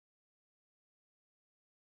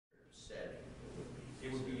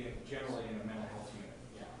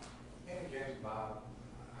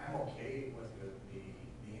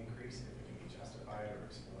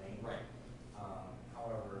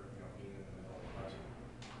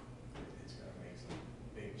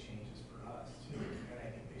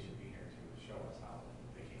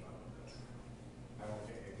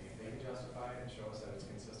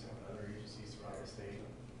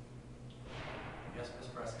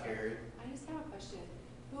Gary? I just have a question.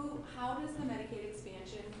 How does the Medicaid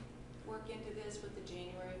expansion work into this with the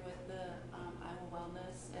January with the Iowa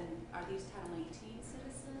Wellness? And are these Title 19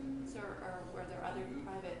 citizens or were there other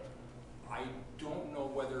private? I don't know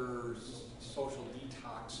whether social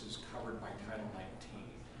detox is covered by Title 19.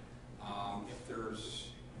 If there's,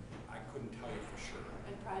 I couldn't tell you for sure.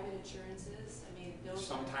 And private insurances? I mean, those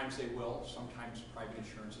Sometimes they will, sometimes private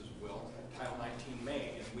insurances will. Title 19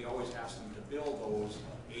 may, and we always ask them to bill those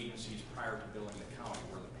agencies prior to billing the county.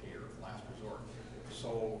 We're the payer of last resort.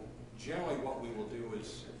 So generally what we will do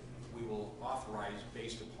is we will authorize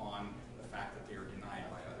based upon the fact that they are denied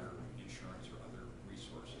by other insurance or other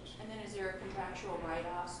resources. And then is there a contractual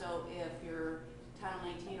write-off? So if your Title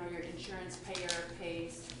 19 or your insurance payer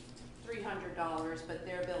pays $300, but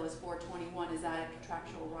their bill is $421, is that a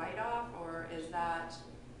contractual write-off, or is that,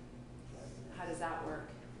 how does that work?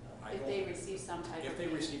 If they receive some type of If they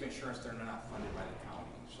receive insurance, they're not funded by the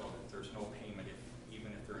county, so that there's no payment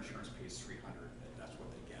even if their insurance pays $300, that's what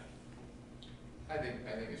they get. I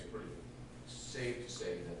think it's pretty safe to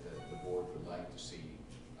say that the board would like to see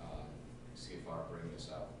CFR bring this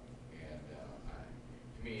up. And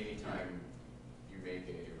to me, anytime you make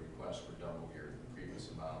a request for double your previous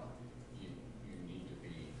amount, you need to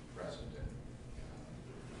be present and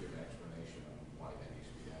give an explanation on why that needs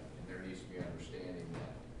to be done. And there needs to be understanding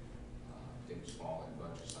that things fall in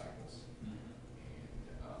budget cycles.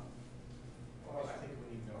 Well, I think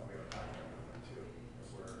we need to know if we have a contract with them too.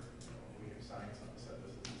 If we have signed something that said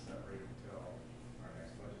this isn't separate until our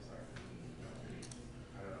next budget cycle.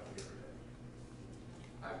 I don't know if we ever did.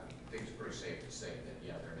 I think it's pretty safe to say that,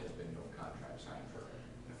 yeah, there has been no contract signed for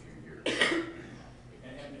a few years.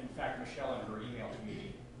 And in fact, Michelle in her email to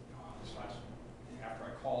me after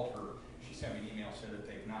I called her, she sent me an email, said that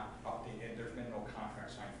they've not updated, there's been no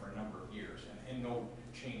contract signed for a number of years and no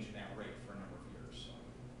change in that rate for a number of years.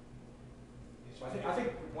 So I think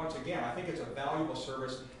once again, I think it's a valuable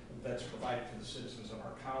service that's provided to the citizens of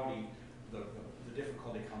our county. The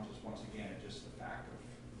difficulty comes is once again just the fact of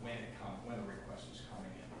when the request is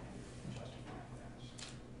coming in and justifying that.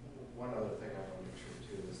 One other thing I want to make sure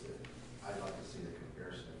too is that I'd like to see the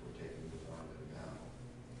comparison if we're taking the one to now.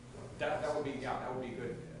 That would be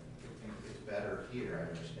good. It's better here, I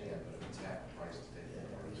understand, but if it's half the price to take it.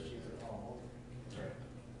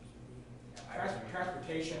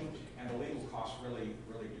 Transportation and the legal costs really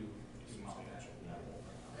do mount that.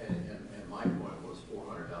 And my point was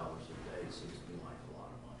 $400 a day seems to me like a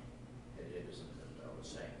lot of money. It isn't that I was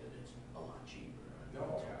saying that it's a lot cheaper.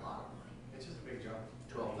 No, it's a lot of money. It's just a big jump.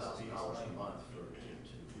 $12,000 a month to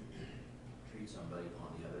treat somebody.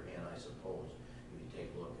 On the other hand, I suppose if you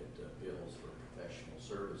take a look at bills for professional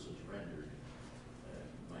services rendered, it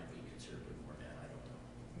might be considerably more than that. I don't know,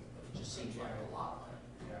 but it just seems like a lot of money.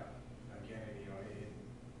 Yeah. Again, it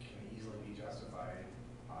can easily be justified,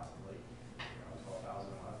 possibly. $12,000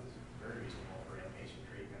 a month is very reasonable for inpatient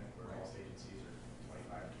treatment, where most agencies are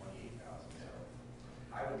 $25,000 to $28,000. So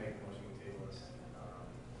I would make the motion to table this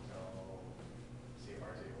until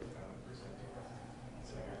CFR is able to come and present to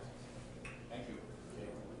us. Thank you.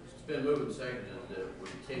 It's been moved and seconded that we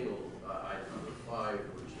table item number 5,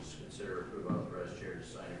 which is consider approve authorized chair to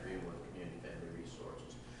sign agreement with Community Family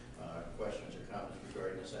Resources. Questions or comments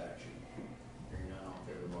regarding this action? Hearing none, all in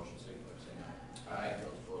favor of the motion, signify by saying aye. Aye.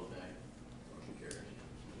 Those opposed, nay. Motion carries.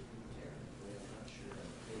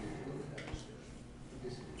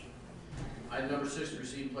 Item number 6,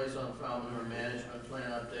 receive, place on file manure management plan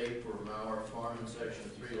update for Mauer Farm in Section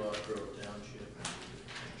 3, Lost Grove Township.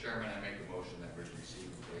 Chairman, I make a motion that we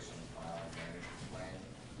receive and place on file management plan.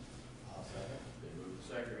 I'll second. Been moved and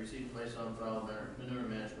seconded, receive, place on file manure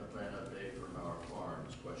management plan update for Mauer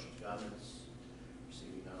Farms. Questions, comments?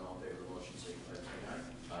 Receiving none, all in favor of the motion, signify by saying aye.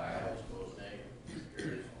 Aye. Those opposed, nay.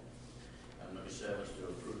 Carries. Item number 7 is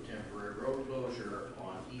to approve temporary road closure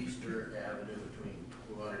on Easter Avenue between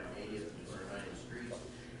 280th and 290th Streets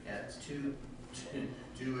at 2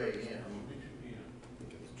 a.m.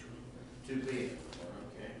 2 p.m.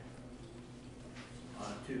 Okay.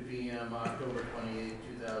 On 2 p.m. October 28,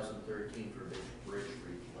 2013 for bridge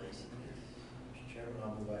replacement. Mr. Chairman,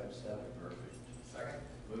 I'll move item 7. Perfect. Second.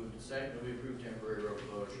 Moved and seconded, we approve temporary road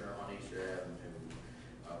closure on Easter Avenue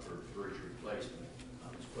for bridge replacement.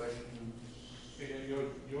 This question?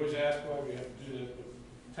 You always ask why we have to do this, but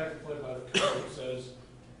technically by the code it says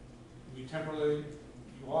we temporarily,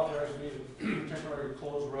 you authorize me to temporarily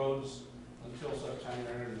close roads until such time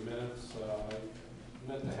they're entered in the minutes. I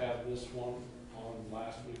meant to have this one on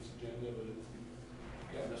last week's agenda, but it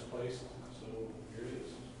got misplaced, so here it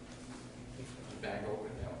is. Back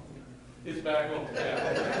open now. It's back open,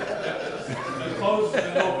 yeah. The closed has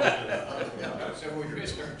been open. So we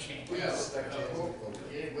raised our change. Yeah.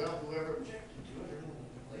 Okay, well, whoever objected to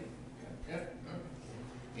it, yeah.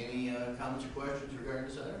 Any comments or questions regarding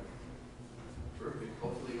this item? Perfect,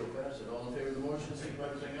 hopefully you'll pass it. All in favor of the motion, signify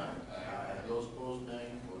by saying aye. Aye. Those opposed, nay.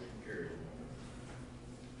 Motion carries.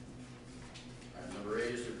 Item number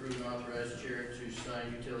 8 is to approve and authorize the chair to sign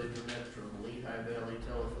utility permit from Lehigh Valley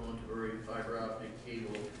Telephone to bury fiber optic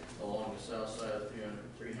cable along the south side of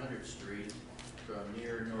 300th Street from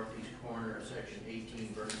near northeast corner of section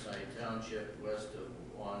 18 Burnside Township, west of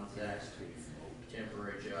Juan Zach's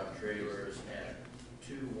temporary job trailers at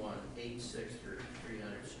 21863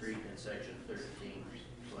 300th Street in section 13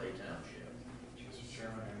 Clay Township. Mr.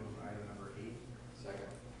 Chairman, I move item number 8. Second.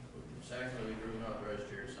 Secondly, approve and authorize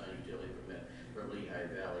chair to sign utility permit for Lehigh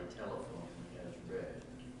Valley Telephone as read.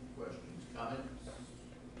 Questions, comments?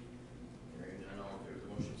 Hearing none, all in favor of the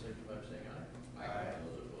motion, signify by saying aye. Aye.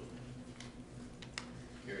 Those opposed?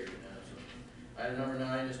 Carried unanimously. Item number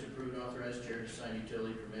 9 is to approve and authorize chair to sign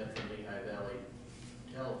utility permit for Lehigh Valley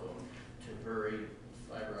Telephone to bury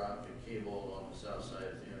fiber optic cable along the south side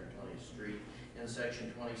of 320th Street in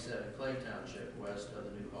section 27 Clay Township, west of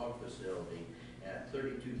the new hog facility at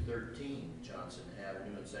 3213 Johnson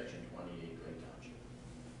Avenue in section 28 Clay Township.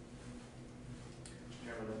 Mr.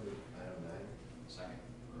 Chairman, I move item 9. Second.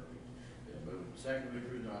 Perfect. Been moved and seconded, we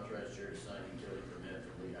approve and authorize chair to sign utility permit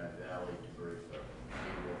for Lehigh Valley to bury fiber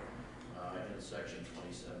cable in section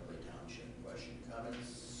 27 Clay Township. Question,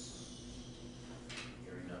 comments?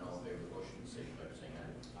 Hearing none, all in favor of the motion, signify by saying aye.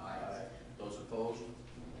 Aye. Those opposed?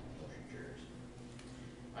 Motion carries.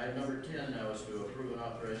 Item number 10 now is to approve and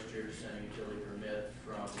authorize chair to send a utility permit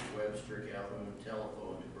from Webster Calhoun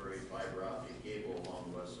Telephone to bury fiber optic cable along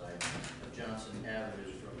the west side of Johnson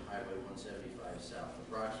Avenue from Highway 175 south,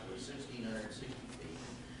 approximately 1,660 feet,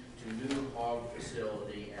 to new hog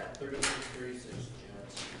facility at 3636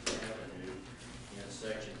 Johnson Avenue in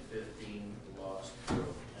section 15 Lost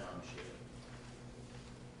Grove Township.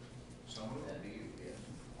 So moved. That'd be you, yeah.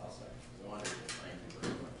 I'll second. Wonderful, thank you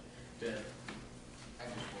very much. Ben? I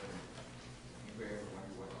just wondered, anybody ever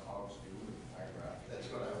wonder what the hogs do with fiber optic? That's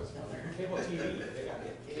what I was wondering. Cable TV, they got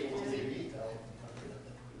it. Cable TV.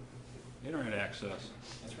 Internet access.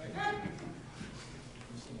 That's right.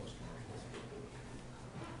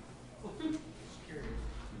 You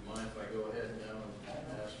mind if I go ahead now and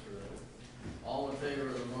ask for, all in favor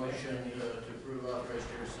of the motion to approve authorized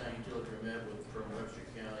chair to sign utility permit from Webster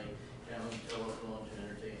County Telephone to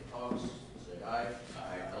entertain hogs, say aye.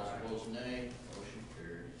 Aye. Those opposed, nay. Motion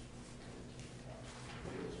carries.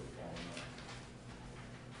 Wheels are falling off.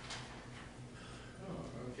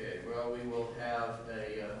 Oh, okay, well, we will have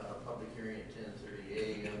a public hearing at 10:30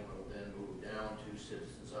 a.m. We'll then move down to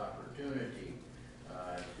citizens' opportunity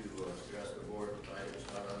to address the board with items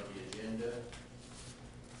not on the agenda.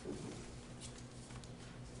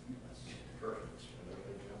 That's perfect.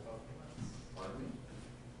 Everybody jump up. Pardon me?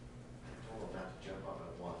 Told them not to jump up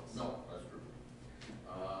at once. No, that's true.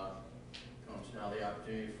 Comes now the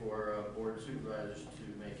opportunity for board supervisors to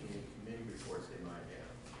make any committee reports they might have.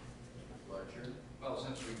 Fletcher? Well,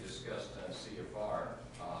 since we discussed CFR,